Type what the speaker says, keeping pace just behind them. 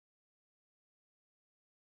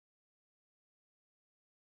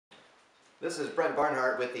This is Brent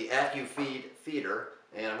Barnhart with the Accufeed Feeder,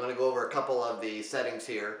 and I'm going to go over a couple of the settings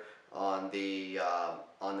here on the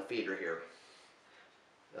feeder here.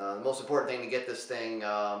 The most important thing to get this thing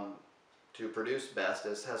to produce best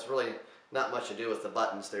has really not much to do with the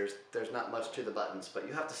buttons. There's not much to the buttons, but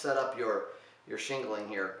you have to set up your shingling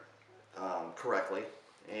here correctly,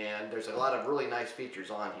 and there's a lot of really nice features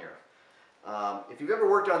on here. If you've ever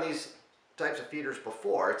worked on these types of feeders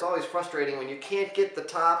before, it's always frustrating when you can't get the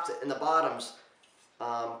tops and the bottoms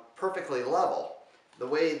perfectly level. The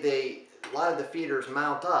way a lot of the feeders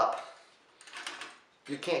mount up,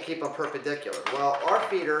 you can't keep them perpendicular. Well, our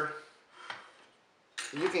feeder,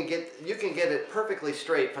 you can get it perfectly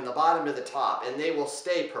straight from the bottom to the top, and they will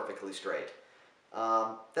stay perfectly straight.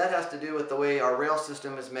 That has to do with the way our rail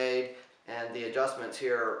system is made and the adjustments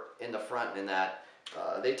here in the front. In that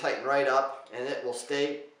they tighten right up, and it will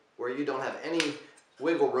stay where you don't have any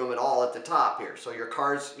wiggle room at all at the top here. So your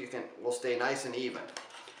cards will stay nice and even.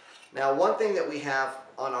 Now, one thing that we have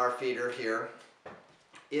on our feeder here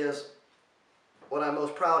is what I'm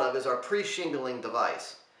most proud of is our pre-shingling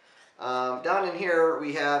device. Down in here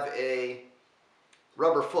we have a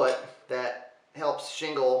rubber foot that helps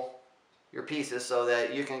shingle your pieces so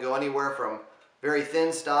that you can go anywhere from very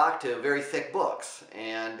thin stock to very thick books.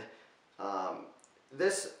 And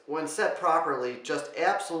this, when set properly, just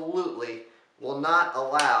absolutely will not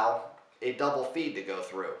allow a double feed to go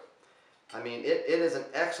through. I mean, it is an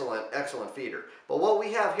excellent, excellent feeder. But what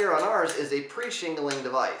we have here on ours is a pre-shingling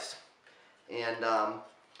device. And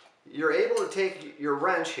you're able to take your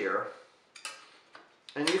wrench here,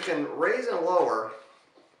 and you can raise and lower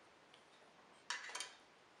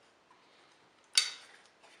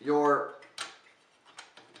your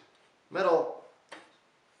metal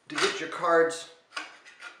to get your cards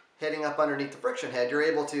heading up underneath the friction head. You're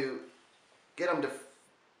able to get them to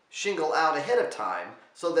shingle out ahead of time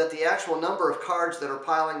so that the actual number of cards that are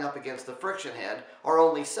piling up against the friction head are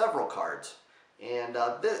only several cards. And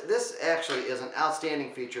this actually is an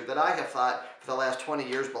outstanding feature that I have thought for the last 20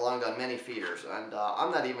 years belonged on many feeders, and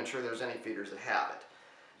I'm not even sure there's any feeders that have it.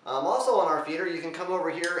 Also on our feeder, you can come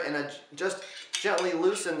over here and just gently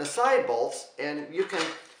loosen the side bolts, and you can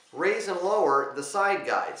raise and lower the side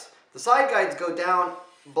guides. The side guides go down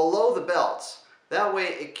below the belts. That way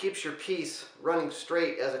it keeps your piece running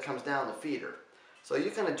straight as it comes down the feeder. So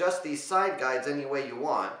you can adjust these side guides any way you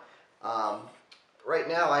want. Right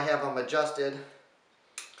now I have them adjusted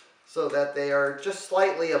so that they are just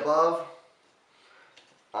slightly above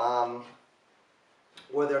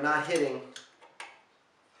where they're not hitting,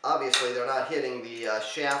 obviously they're not hitting the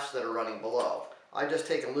shafts that are running below. I just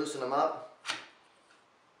take and loosen them up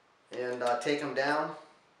and take them down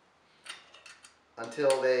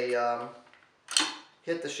until they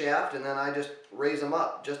hit the shaft, and then I just raise them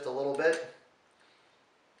up just a little bit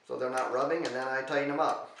so they're not rubbing, and then I tighten them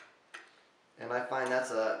up. And I find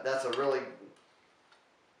that's a really,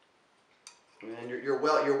 and you're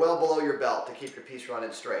well below your belt to keep your piece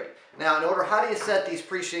running straight. Now, how do you set these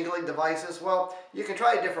pre-shingling devices? Well, you can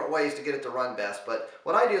try different ways to get it to run best, but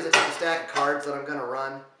what I do is I take a stack of cards that I'm going to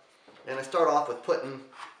run, and I start off with putting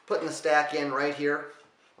the stack in right here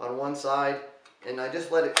on one side, and I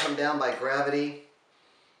just let it come down by gravity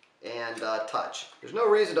and touch. There's no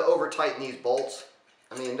reason to over tighten these bolts.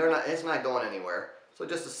 I mean, it's not going anywhere. So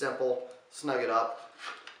just a simple snug it up.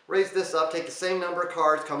 Raise this up, take the same number of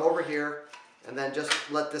cards, come over here, and then just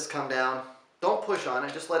let this come down. Don't push on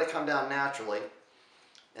it, just let it come down naturally.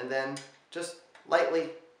 And then just lightly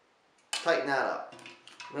tighten that up.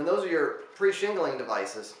 And those are your pre-shingling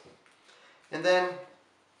devices. And then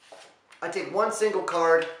I take one single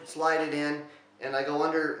card, slide it in, and I go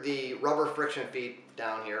under the rubber friction feet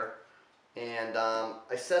down here, and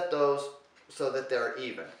I set those so that they're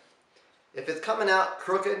even. If it's coming out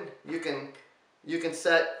crooked, you can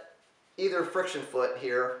set either friction foot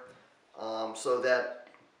here so that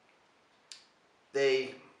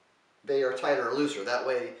they are tighter or looser. That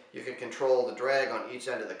way you can control the drag on each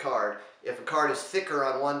end of the card. If a card is thicker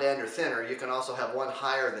on one end or thinner, you can also have one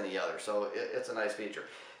higher than the other. So it's a nice feature.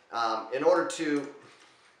 In order to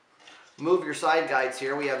move your side guides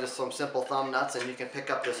here, we have just some simple thumb nuts, and you can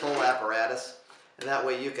pick up this whole apparatus, and that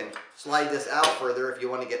way you can slide this out further if you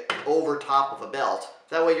want to get over top of a belt.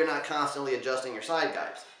 That way you're not constantly adjusting your side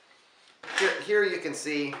guides. Here you can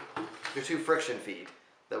see your two friction feet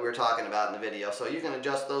that we were talking about in the video. So you can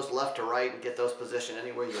adjust those left to right and get those positioned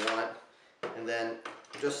anywhere you want. And then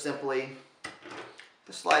just simply,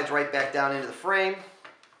 this slides right back down into the frame,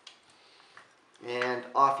 and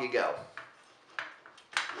off you go.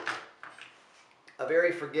 A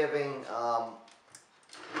very forgiving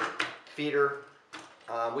feeder.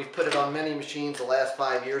 We've put it on many machines the last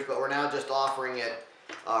 5 years, but we're now just offering it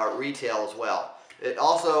retail as well. It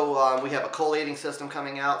also, we have a collating system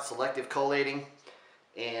coming out, selective collating,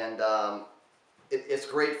 and it's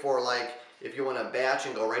great for like if you want to batch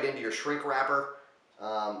and go right into your shrink wrapper.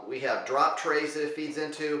 We have drop trays that it feeds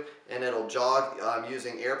into, and it'll jog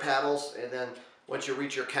using air paddles, and then once you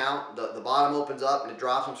reach your count, the bottom opens up and it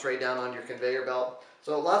drops them straight down on your conveyor belt.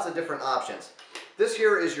 So lots of different options. This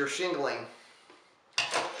here is your shingling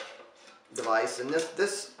device, and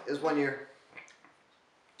this is when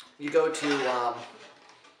you go to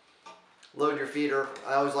load your feeder.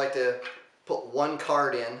 I always like to put one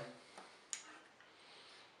card in.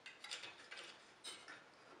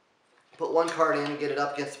 Put one card in, get it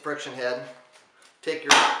up against the friction head. Take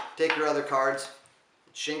your other cards,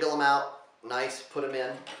 shingle them out, nice, put them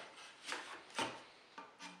in.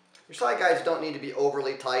 Your side guides don't need to be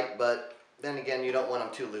overly tight, but then again, you don't want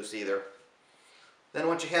them too loose either. Then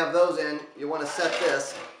once you have those in, you want to set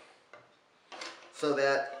this so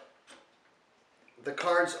that the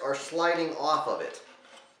cards are sliding off of it.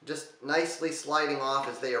 Just nicely sliding off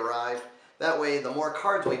as they arrive. That way, the more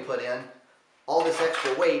cards we put in, all this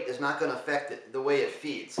extra weight is not going to affect it, the way it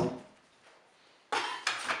feeds.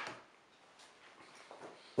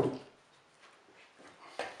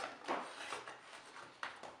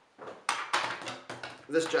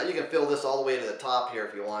 You can fill this all the way to the top here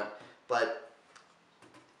if you want, but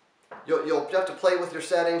you'll have to play with your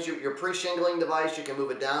settings. Your pre-shingling device, you can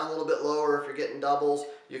move it down a little bit lower if you're getting doubles.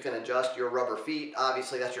 You can adjust your rubber feet.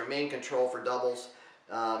 Obviously, that's your main control for doubles.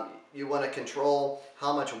 You want to control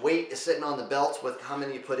how much weight is sitting on the belts with how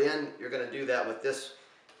many you put in. You're going to do that with this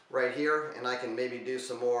right here, and I can maybe do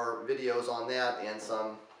some more videos on that, and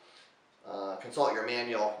some consult your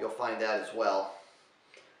manual. You'll find that as well.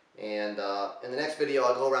 And in the next video,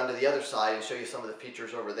 I'll go around to the other side and show you some of the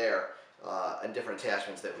features over there and different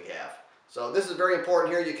attachments that we have. So this is very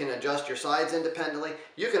important here. You can adjust your sides independently.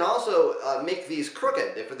 You can also make these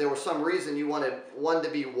crooked. If there was some reason you wanted one to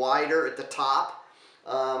be wider at the top,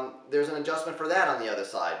 there's an adjustment for that on the other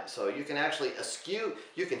side. So you can actually skew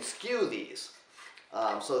these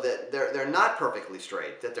so that they're not perfectly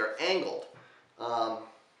straight, that they're angled.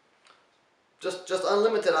 Just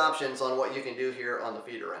unlimited options on what you can do here on the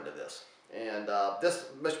feeder end of this. And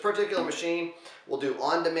this particular machine will do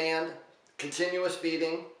on-demand, continuous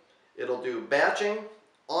feeding. It'll do batching,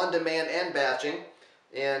 on-demand and batching.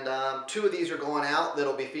 And 2 of these are going out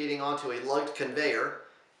that'll be feeding onto a lugged conveyor.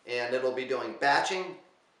 And it'll be doing batching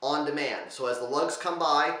on demand. So as the lugs come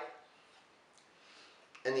by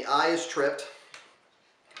and the eye is tripped,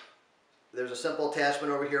 there's a simple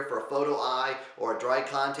attachment over here for a photo eye or a dry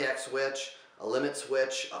contact switch, a limit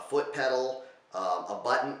switch, a foot pedal, a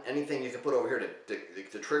button, anything you can put over here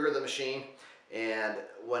to trigger the machine. And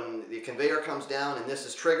when the conveyor comes down and this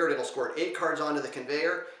is triggered, it'll squirt 8 cards onto the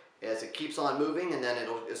conveyor as it keeps on moving, and then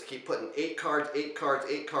it'll just keep putting 8 cards, 8 cards,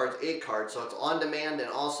 8 cards, 8 cards. So it's on demand and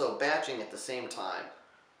also batching at the same time.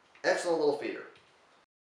 Excellent little feeder.